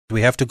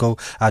We have to go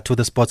to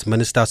the Sports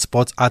Minister,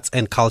 Sports, Arts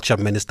and Culture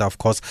Minister, of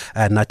course,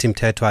 Nathi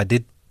Mthethwa. I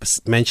did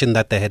mention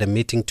that they had a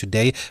meeting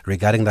today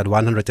regarding that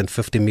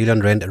 150 million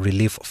rand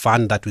relief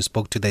fund that we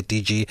spoke to the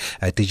DG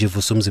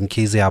Vusumuzi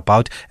Mkhize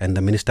about, and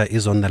the Minister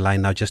is on the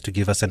line now just to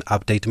give us an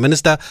update.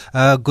 Minister,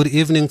 good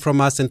evening from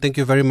us, and thank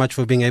you very much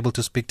for being able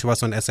to speak to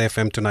us on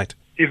SAFM tonight.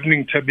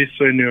 Evening,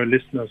 Thabiso, and your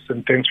listeners,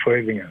 and thanks for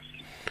having us.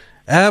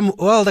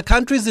 Well, the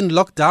country is in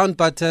lockdown,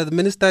 but the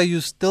Minister, you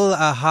still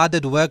are hard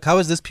at work. How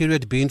has this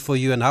period been for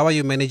you, and how are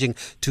you managing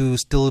to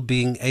still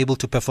being able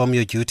to perform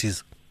your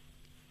duties?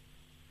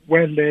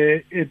 Well,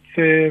 it's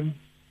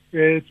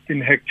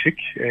been hectic,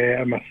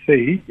 I must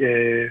say,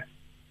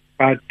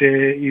 but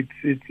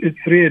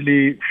it's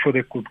really for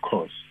the good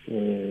cause,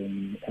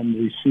 and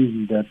we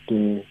feel that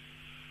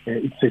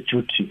it's a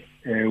duty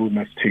we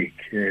must take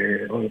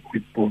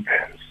with both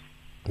hands.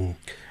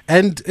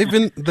 And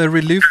even the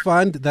relief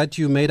fund that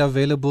you made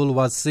available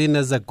was seen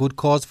as a good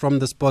cause from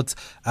the Sports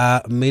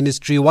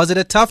Ministry. Was it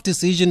a tough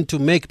decision to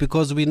make?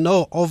 Because we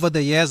know over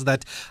the years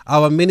that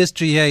our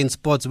ministry here in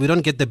sports, we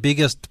don't get the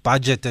biggest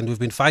budget, and we've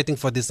been fighting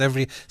for this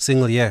every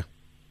single year.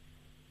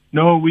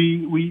 No,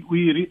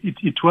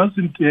 it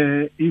wasn't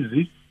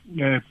easy,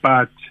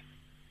 but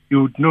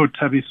you would know,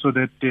 Thabiso,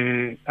 that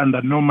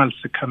under normal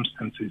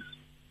circumstances,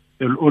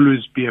 there will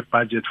always be a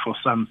budget for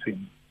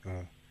something.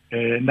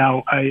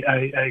 Now,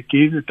 I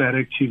gave the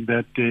directive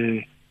that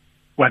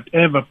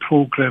whatever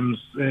programs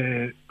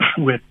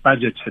were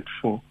budgeted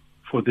for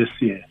this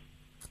year,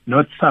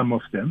 not some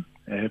of them,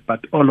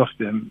 but all of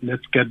them,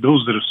 let's get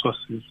those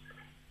resources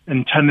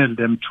and channel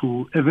them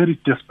to a very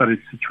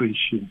desperate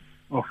situation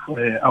of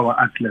our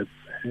athletes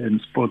and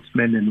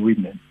sportsmen and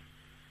women,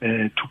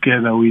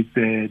 together with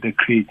the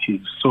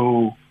creatives.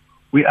 So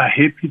we are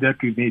happy that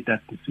we made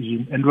that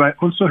decision, and we are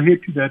also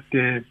happy that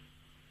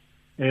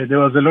there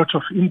was a lot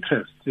of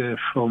interest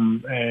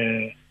from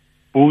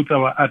both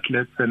our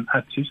athletes and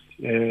artists.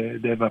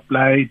 They've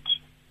applied.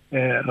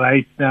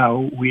 Right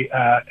now, we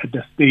are at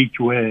the stage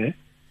where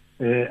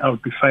I'll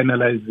be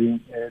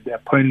finalizing the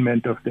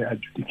appointment of the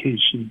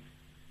adjudication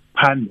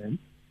panel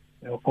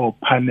or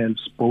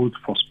panels, both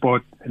for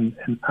sport and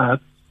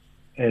arts,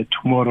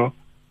 tomorrow.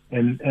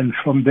 And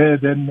from there,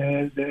 then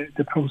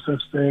the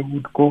process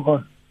would go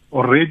on.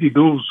 Already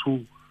those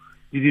who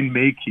didn't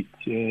make it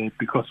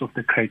because of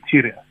the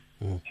criteria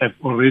have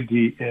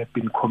already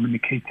been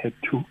communicated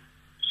to.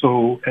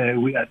 So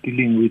we are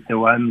dealing with the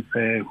ones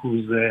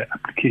whose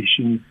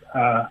applications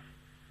are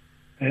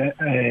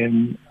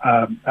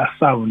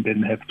sound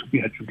and have to be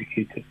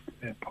adjudicated.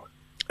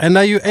 And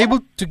are you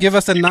able to give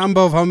us a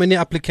number of how many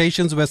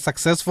applications were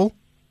successful?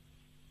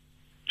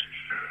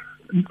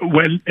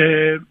 Well,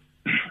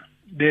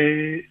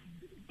 they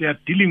are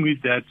dealing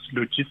with that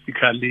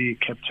logistically,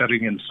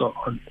 capturing and so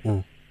on.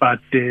 But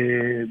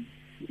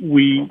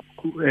we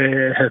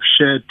have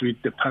shared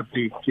with the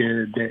public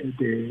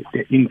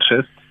the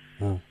interest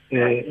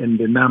and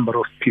the number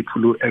of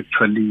people who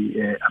actually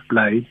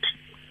applied.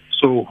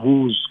 So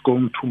who's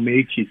going to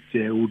make it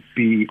would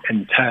be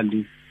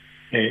entirely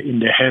in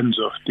the hands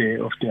of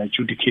the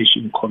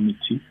adjudication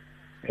committee,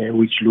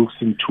 which looks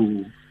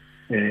into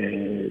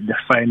the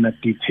finer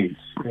details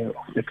of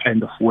the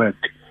kind of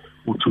work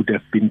which would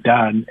have been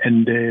done,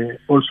 and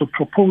also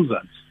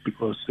proposals,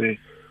 because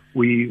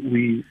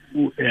we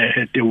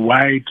had a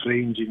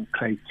wide-ranging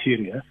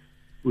criteria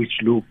which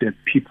looked at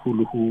people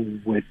who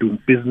were doing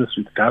business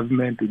with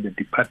government, with the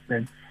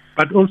department,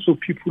 but also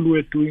people who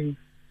were doing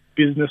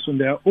business on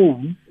their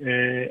own,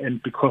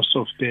 and because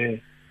of the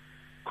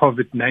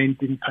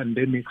COVID-19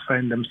 pandemic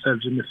find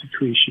themselves in a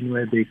situation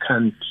where they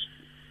can't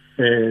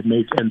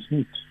make ends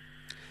meet.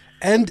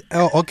 And,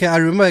 okay, I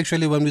remember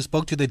actually when we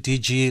spoke to the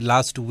DG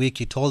last week,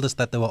 he told us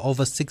that there were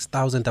over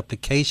 6,000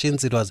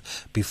 applications. It was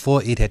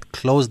before it had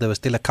closed. There were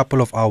still a couple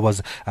of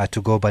hours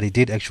to go, but he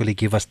did actually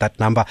give us that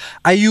number.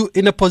 Are you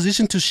in a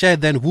position to share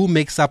then who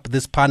makes up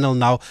this panel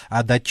now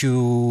that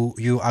you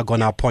are going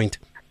to appoint?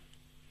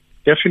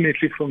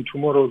 Definitely from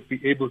tomorrow we'll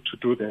be able to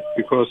do that,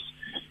 because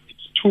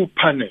it's two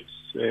panels,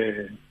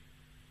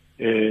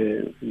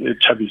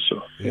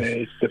 Thabiso.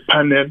 It's the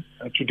panel,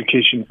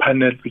 adjudication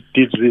panel, which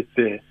deals with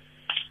the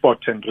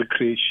sport and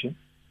recreation.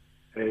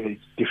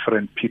 It's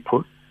different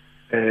people.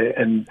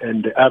 And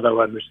the other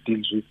one which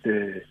deals with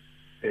the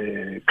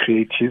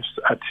creatives,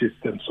 artists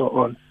and so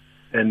on.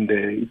 And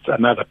it's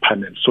another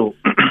panel. So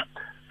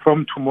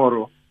from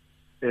tomorrow,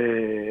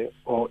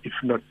 or if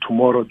not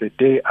tomorrow, the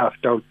day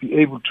after, I'll be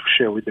able to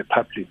share with the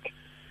public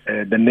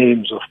the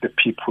names of the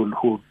people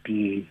who will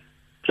be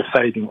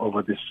presiding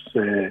over this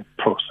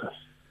process.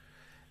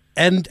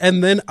 And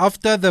then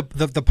after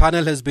the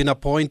panel has been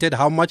appointed,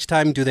 how much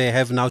time do they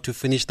have now to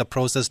finish the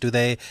process?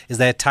 Is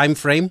there a time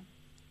frame?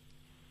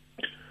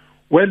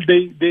 Well,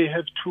 they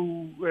have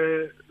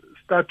to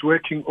start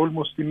working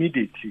almost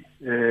immediately,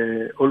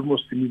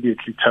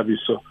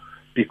 Thabiso,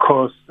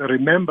 because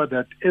remember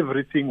that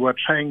everything we're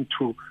trying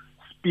to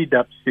speed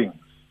up things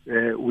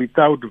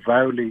without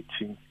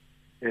violating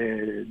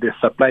the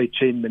supply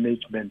chain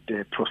management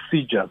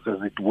procedures,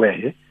 as it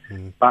were.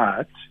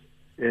 But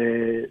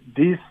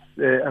this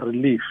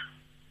relief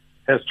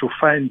has to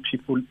find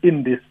people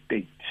in this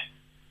state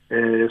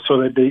so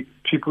that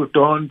people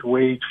don't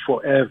wait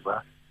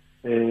forever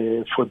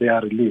for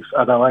their relief.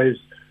 Otherwise,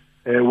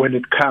 when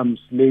it comes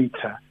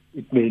later,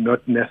 it may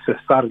not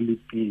necessarily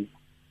be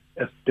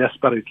as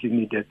desperately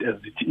needed as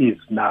it is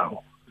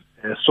now.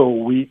 So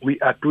we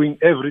are doing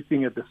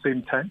everything at the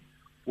same time.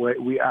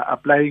 We are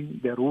applying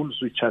the rules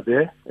which are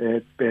there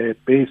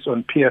based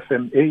on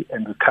PFMA,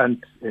 and we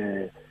can't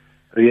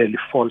really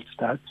fault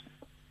that.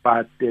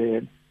 But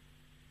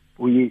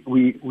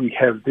we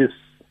have this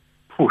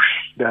push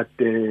that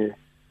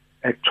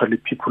actually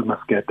people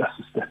must get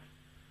assistance.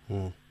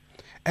 Mm.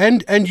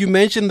 And you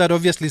mentioned that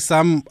obviously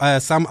some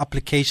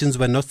applications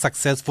were not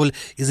successful.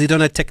 Is it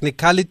on a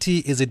technicality?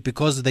 Is it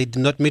because they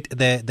did not meet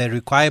the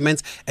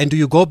requirements? And do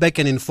you go back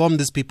and inform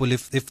these people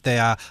if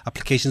their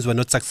applications were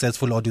not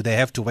successful, or do they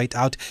have to wait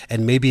out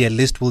and maybe a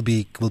list will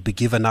be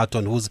given out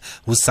on who's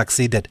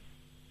succeeded?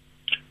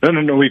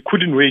 No. We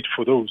couldn't wait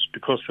for those,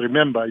 because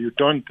remember, you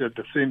don't at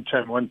the same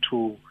time want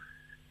to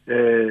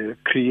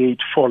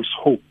create false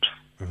hopes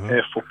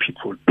for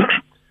people.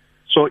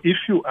 So if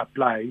you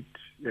applied,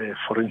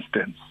 for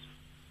instance,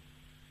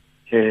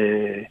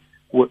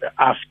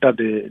 after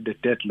the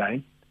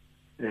deadline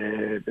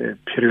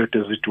period,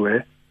 as it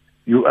were,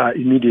 you are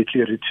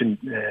immediately written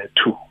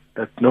to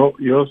that no,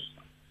 yours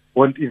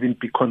won't even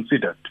be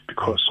considered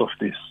because of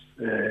this,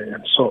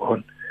 and so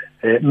on.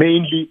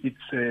 Mainly,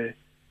 it's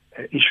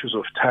issues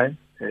of time.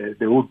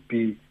 There would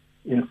be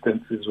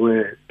instances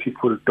where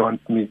people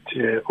don't meet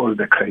all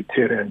the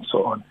criteria and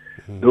so on.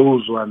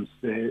 Those ones,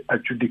 the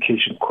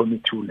adjudication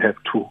committee will have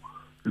to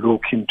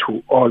look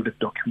into all the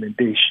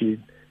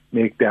documentation,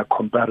 make their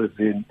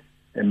comparison,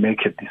 and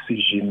make a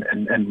decision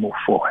and move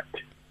forward.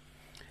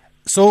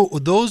 So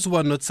those who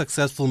are not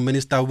successful,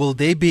 Minister, will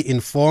they be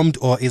informed,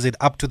 or is it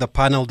up to the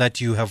panel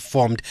that you have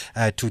formed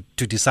to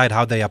decide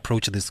how they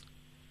approach this?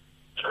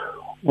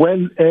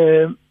 Well,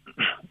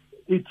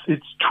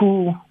 it's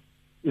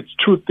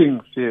two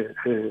things here,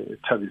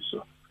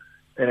 Taviso.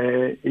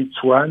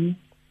 It's one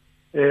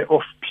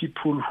of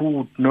people who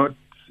would not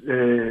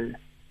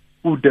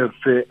would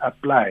have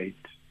applied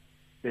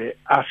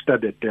after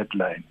the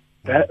deadline.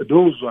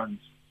 Those ones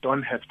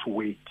don't have to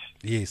wait,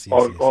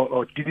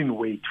 or didn't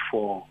wait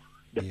for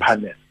the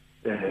panel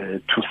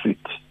to sit.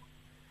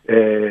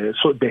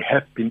 So they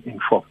have been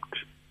informed.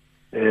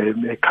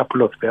 A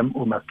couple of them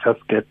who must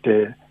just get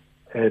the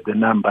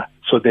number.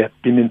 So they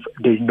have been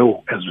they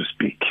know as we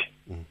speak.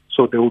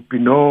 So there would be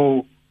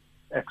no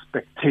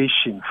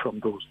expectation from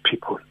those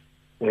people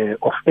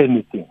of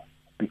anything,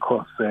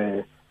 because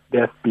they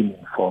have been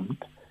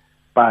informed.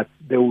 But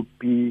there would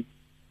be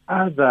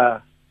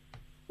other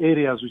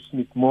areas which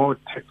need more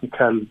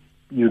technical,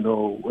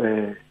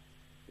 where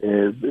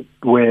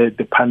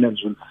the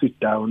panels will sit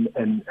down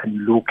and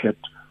look at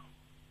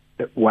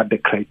what the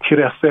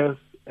criteria says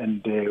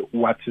and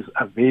what is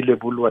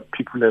available, what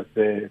people have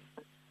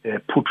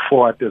put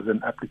forward as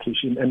an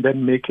application, and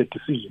then make a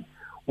decision.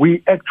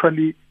 We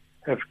actually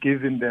have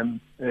given them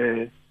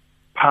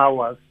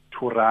powers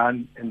to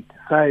run and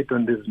decide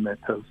on these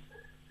matters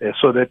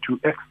so that you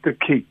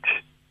extricate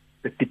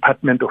the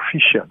department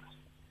officials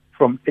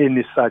from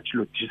any such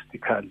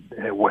logistical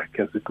work,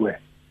 as it were.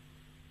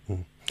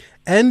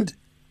 And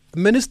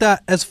Minister,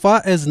 as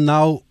far as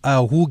now,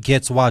 who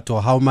gets what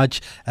or how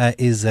much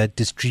is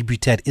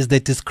distributed, is the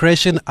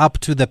discretion up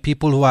to the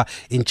people who are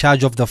in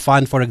charge of the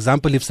fund? For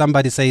example, if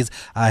somebody says,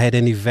 I had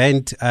an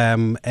event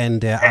and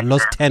I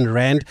lost 10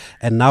 Rand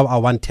and now I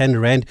want 10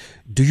 Rand,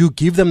 do you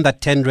give them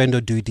that 10 Rand,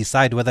 or do you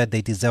decide whether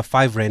they deserve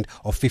 5 Rand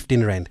or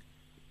 15 Rand?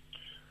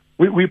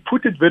 We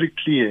put it very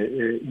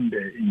clear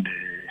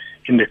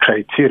in the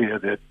criteria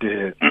that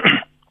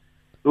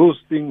those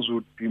things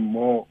would be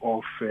more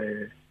of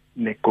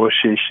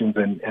negotiations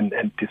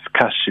and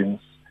discussions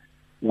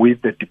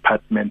with the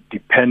department,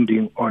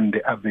 depending on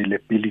the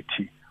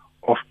availability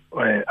of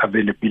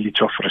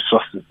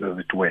resources, as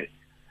it were.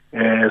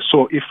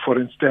 So, if, for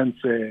instance,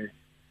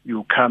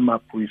 you come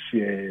up with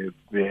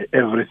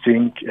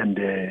everything, and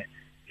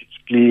it's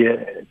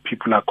clear,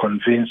 people are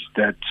convinced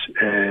that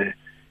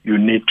you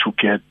need to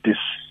get this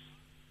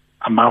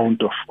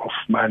amount of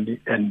money,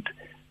 and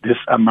this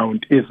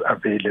amount is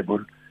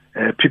available,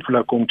 people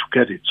are going to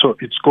get it. So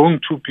it's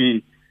going to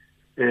be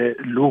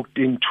looked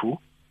into,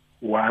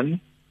 one,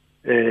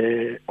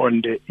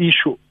 on the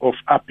issue of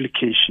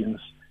applications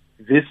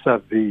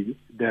vis-a-vis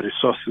the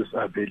resources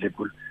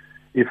available.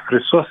 If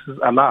resources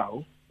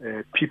allow,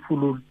 people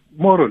will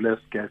more or less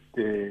get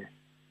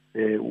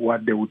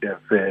what they would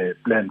have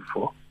planned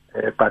for.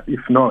 But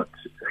if not,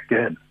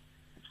 again,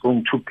 it's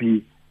going to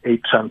be a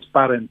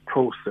transparent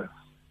process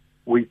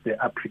with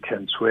the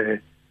applicants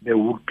where they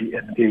will be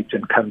engaged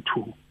and come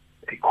to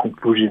a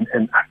conclusion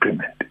and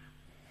agreement.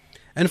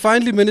 And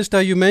finally,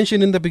 Minister, you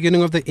mentioned in the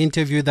beginning of the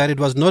interview that it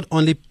was not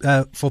only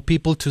for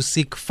people to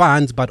seek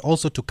funds, but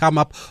also to come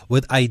up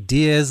with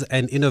ideas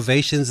and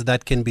innovations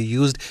that can be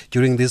used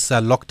during this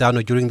lockdown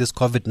or during this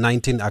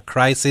COVID-19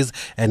 crisis,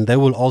 and they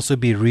will also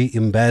be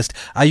reimbursed.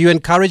 Are you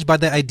encouraged by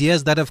the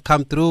ideas that have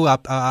come through?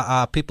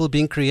 Are people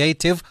being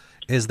creative?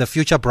 Is the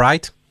future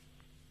bright?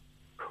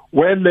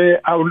 Well,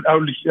 I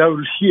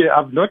will hear.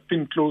 I've not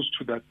been close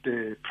to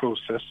that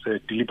process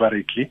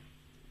deliberately.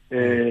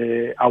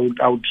 I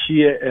would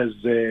hear as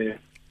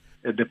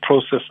the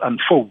process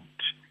unfolds.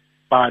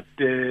 But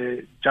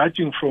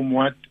judging from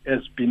what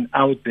has been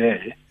out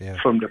there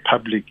from the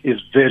public is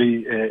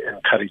very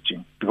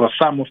encouraging, because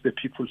some of the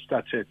people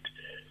started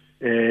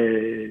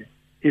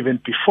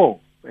even before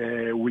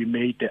we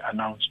made the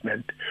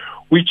announcement,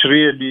 which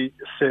really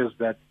says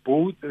that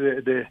both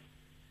the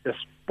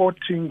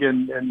sporting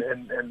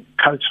and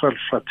cultural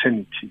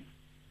fraternity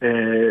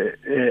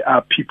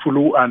are people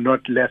who are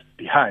not left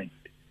behind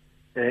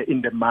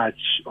in the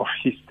march of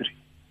history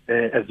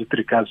as it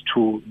regards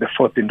to the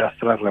fourth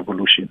industrial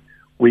revolution.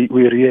 We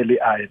really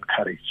are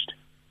encouraged.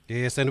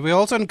 Yes, and we're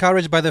also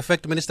encouraged by the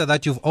fact, Minister,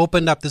 that you've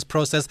opened up this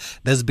process.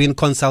 There's been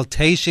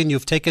consultation.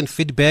 You've taken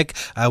feedback.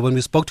 When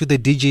we spoke to the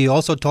DG, he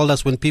also told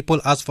us when people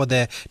asked for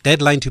the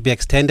deadline to be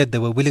extended, they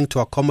were willing to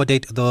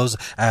accommodate those,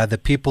 the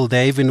people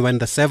there. Even when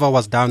the server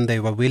was down, they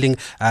were willing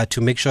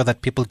to make sure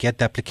that people get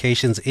the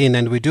applications in.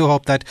 And we do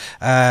hope that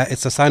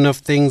it's a sign of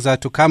things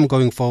to come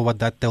going forward,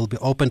 that there will be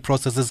open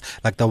processes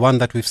like the one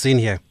that we've seen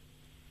here.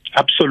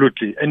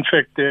 Absolutely. In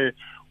fact,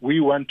 we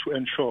want to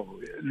ensure,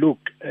 look,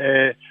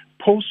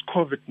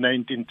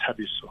 post-COVID-19,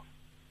 Thabiso,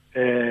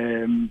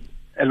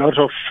 a lot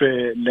of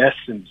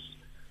lessons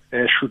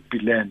should be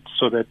learned,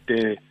 so that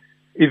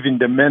even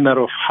the manner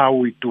of how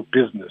we do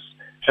business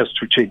has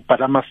to change.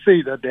 But I must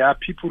say that there are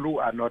people who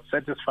are not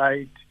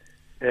satisfied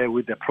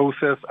with the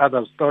process.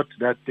 Others thought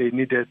that they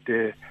needed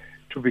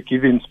to be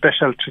given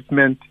special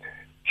treatment.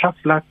 Tough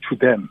luck to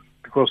them,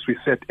 because we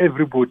said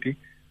everybody,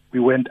 we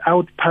went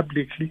out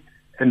publicly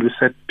and we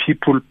said,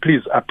 people,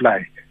 please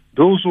apply.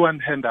 Those who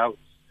want handouts,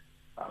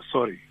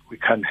 sorry, we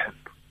can't help.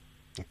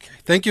 Okay.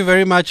 Thank you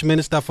very much,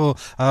 Minister, for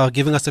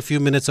giving us a few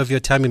minutes of your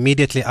time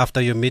immediately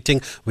after your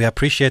meeting. We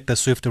appreciate the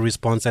swift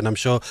response, and I'm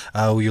sure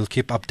you'll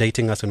keep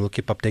updating us and we'll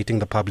keep updating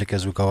the public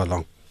as we go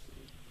along.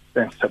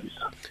 Thanks,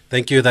 Thabiso.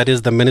 Thank you. That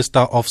is the Minister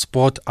of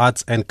Sport,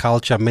 Arts and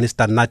Culture,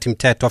 Minister Nathi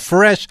Mthethwa,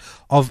 fresh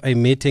of a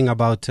meeting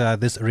about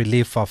this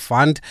relief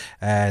fund.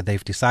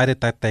 They've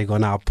decided that they're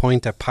going to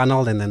appoint a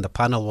panel, and then the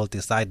panel will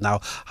decide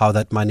now how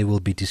that money will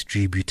be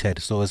distributed.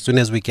 So as soon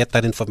as we get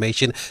that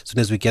information, as soon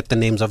as we get the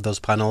names of those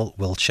panel,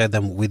 we'll share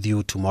them with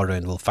you tomorrow,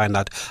 and we'll find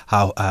out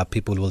how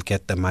people will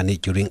get the money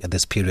during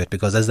this period.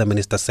 Because as the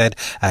Minister said,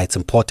 it's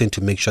important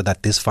to make sure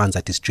that these funds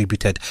are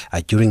distributed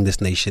during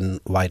this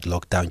nationwide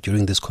lockdown,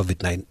 during this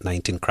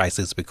COVID-19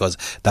 crisis, because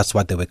that's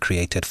what they were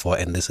created for,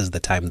 and this is the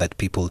time that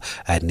people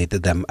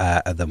needed them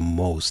the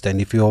most.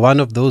 And if you're one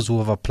of those who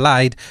have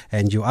applied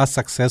and you are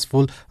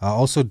successful,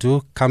 also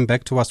do come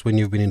back to us when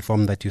you've been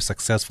informed that you're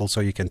successful, so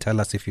you can tell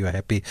us if you are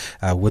happy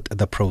with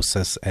the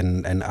process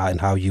and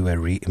how you were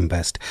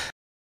reimbursed.